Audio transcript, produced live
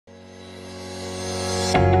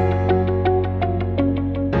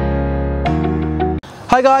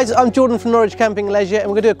Hi guys, I'm Jordan from Norwich Camping and Leisure, and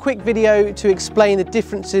we're going to do a quick video to explain the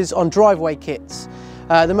differences on driveway kits.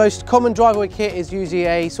 The most common driveway kit is usually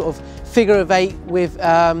a sort of figure of 8 with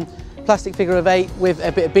plastic figure of 8 with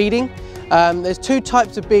a bit of beading. There's two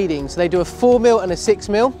types of beading, so they do a 4mm and a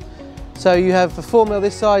 6mm. So you have a 4mm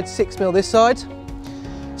this side, 6mm this side.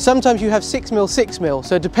 Sometimes you have 6mm, 6mm,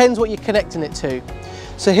 so it depends what you're connecting it to.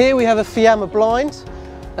 So here we have a Fiamma blind,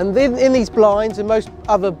 and then in these blinds, and most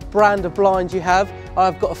other brand of blinds you have,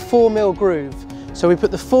 I've got a 4mm groove. So we put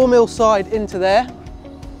the 4mm side into there.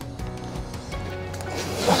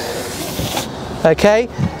 Okay,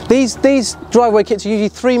 these driveway kits are usually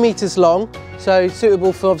 3 meters long, so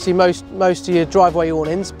suitable for obviously most of your driveway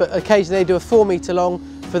awnings, but occasionally they do a 4 meter long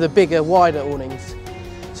for the bigger, wider awnings.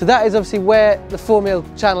 So that is obviously where the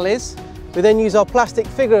 4mm channel is. We then use our plastic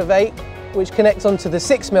figure of 8, which connects onto the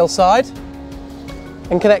 6mm side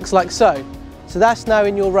and connects like so. So that's now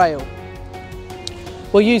in your rail.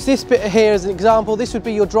 We'll use this bit here as an example. This would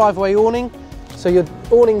be your driveway awning. So your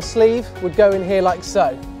awning sleeve would go in here like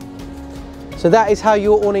so. So that is how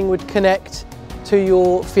your awning would connect to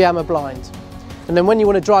your Fiamma blind. And then when you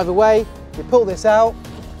want to drive away, you pull this out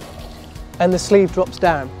and the sleeve drops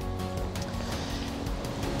down.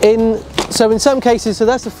 So in some cases, so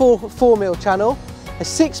that's a 4mm channel. A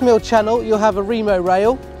 6mm channel, you'll have a Remo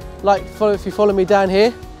rail, like if you follow me down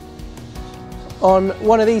here. On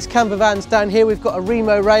one of these camper vans down here, we've got a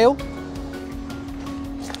Remo rail.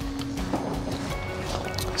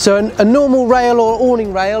 So a normal rail or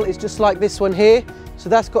awning rail is just like this one here. So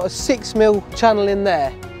that's got a 6mm channel in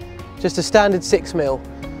there, just a standard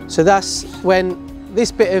 6mm. So that's when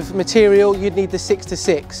this bit of material, you'd need the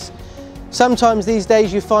 6-to-6. Sometimes these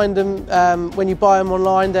days you find them, when you buy them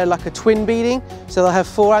online, they're like a twin beading. So they'll have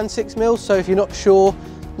 4 and 6mm. So if you're not sure,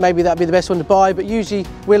 maybe that'd be the best one to buy. But usually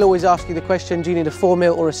we'll always ask you the question, do you need a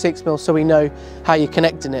 4mm or a 6mm, so we know how you're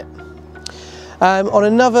connecting it. On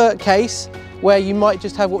another case, where you might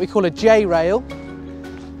just have what we call a J rail,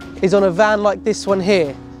 is on a van like this one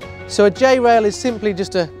here. So a J rail is simply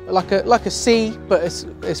just like a C, but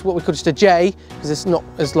it's what we call just a J, because it's not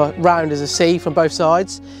as round as a C from both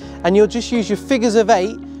sides. And you'll just use your figures of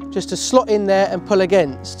 8 just to slot in there and pull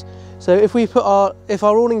against. So if our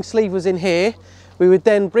awning sleeve was in here, we would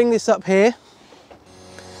then bring this up here.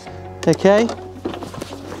 Okay,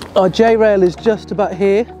 our J rail is just about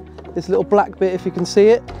here, this little black bit if you can see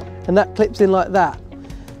it, and that clips in like that.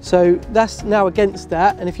 So that's now against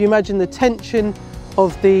that, and if you imagine the tension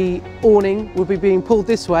of the awning would be being pulled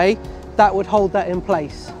this way, that would hold that in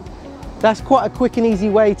place. That's quite a quick and easy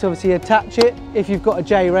way to obviously attach it if you've got a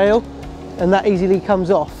J rail, and that easily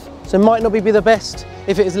comes off. So it might not be the best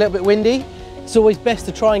if it is a little bit windy. It's always best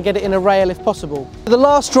to try and get it in a rail if possible. The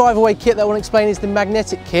last driveway kit that I want to explain is the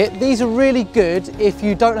magnetic kit. These are really good if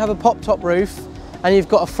you don't have a pop-top roof and you've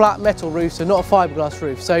got a flat metal roof, so not a fiberglass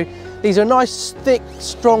roof. So these are a nice, thick,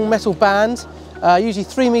 strong metal band, usually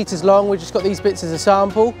 3 meters long. We've just got these bits as a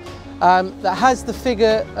sample. That has the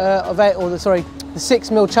figure of 8, or the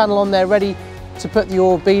 6mm channel on there ready to put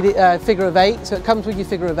your figure of 8. So it comes with your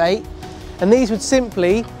figure of 8. And these would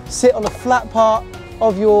simply sit on a flat part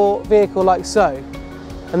of your vehicle like so.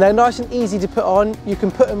 And they're nice and easy to put on. You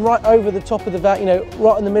can put them right over the top of the van,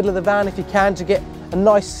 right in the middle of the van if you can, to get a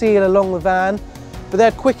nice seal along the van. But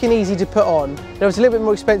they're quick and easy to put on. They're a little bit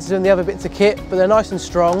more expensive than the other bits of kit, but they're nice and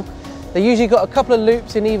strong. They usually got a couple of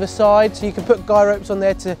loops in either side, so you can put guy ropes on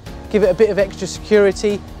there to give it a bit of extra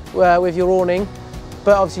security with your awning.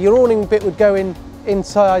 But obviously your awning bit would go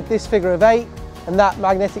inside this figure of 8, and that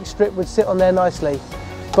magnetic strip would sit on there nicely.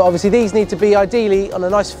 But obviously these need to be ideally on a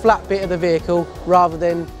nice flat bit of the vehicle rather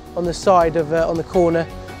than on the side of on the corner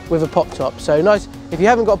with a pop top. So nice, if you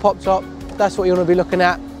haven't got a pop top, that's what you want to be looking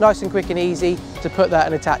at. Nice and quick and easy to put that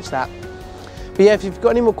and attach that. But yeah, if you've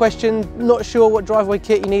got any more questions, not sure what driveway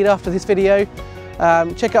kit you need after this video,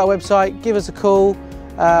 check out our website, give us a call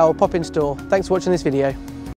or pop in store. Thanks for watching this video.